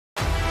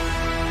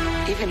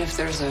Even if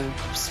there's a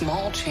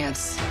small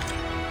chance,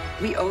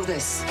 we owe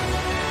this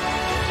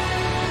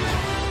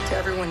to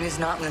everyone who's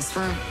not in this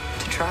room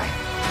to try.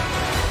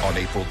 On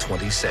April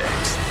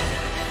 26th.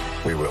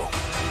 We will.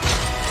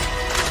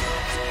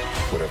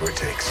 Whatever it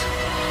takes.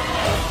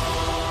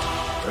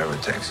 Whatever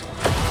it takes.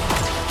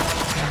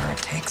 Whatever it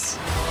takes.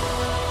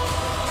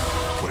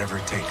 Whatever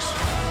it takes.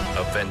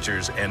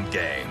 Avengers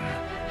Endgame.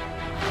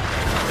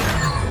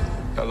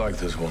 I like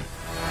this one.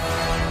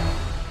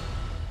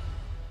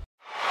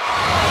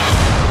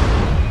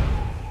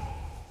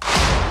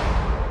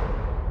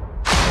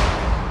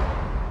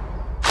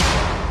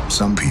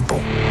 Some people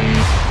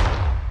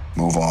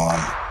move on,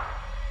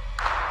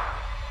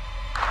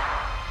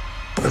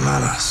 but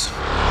not us.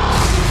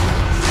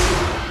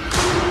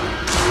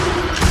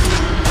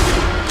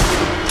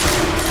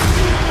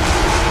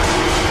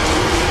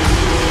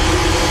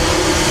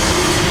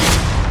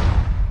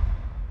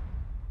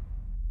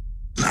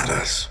 Not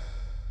us.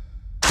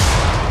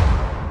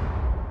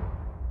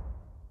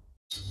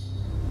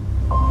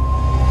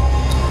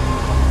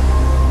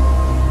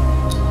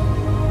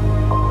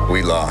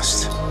 We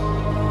lost.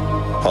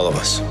 All of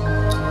us.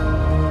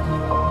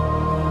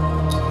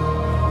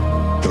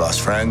 We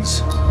lost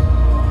friends.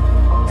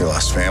 We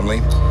lost family.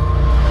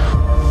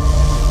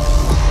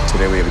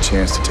 Today we have a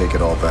chance to take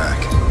it all back.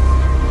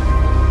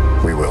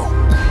 We will.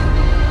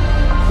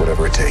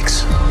 Whatever it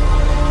takes.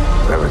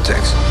 Whatever it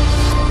takes.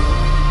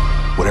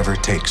 Whatever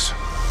it takes.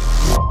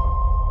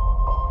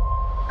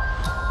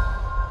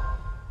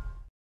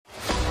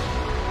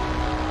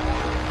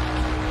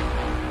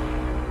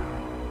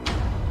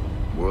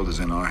 The world is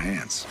in our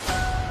hands.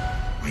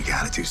 We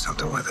gotta do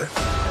something with it.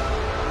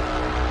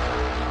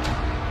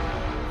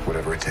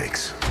 Whatever it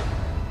takes.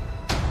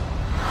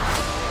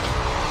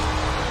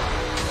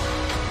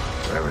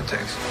 Whatever it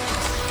takes.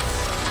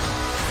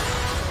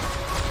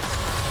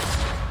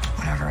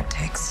 Whatever it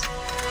takes.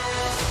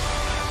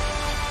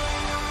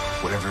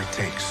 Whatever it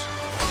takes.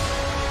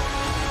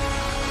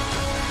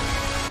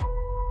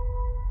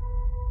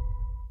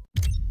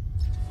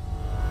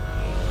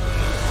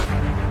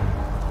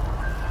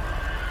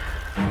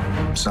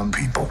 Some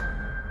people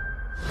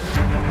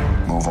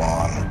move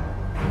on,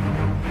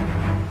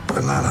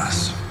 but not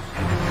us.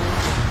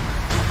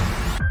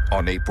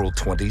 On April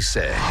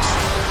 26th.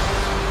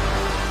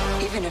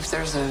 Even if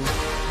there's a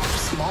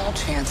small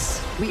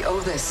chance, we owe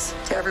this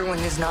to everyone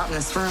who's not in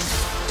this room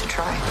to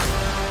try.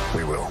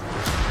 We will.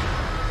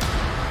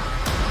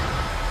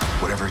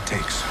 Whatever it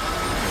takes.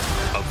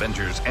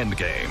 Avengers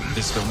Endgame.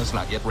 This film is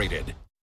not yet rated.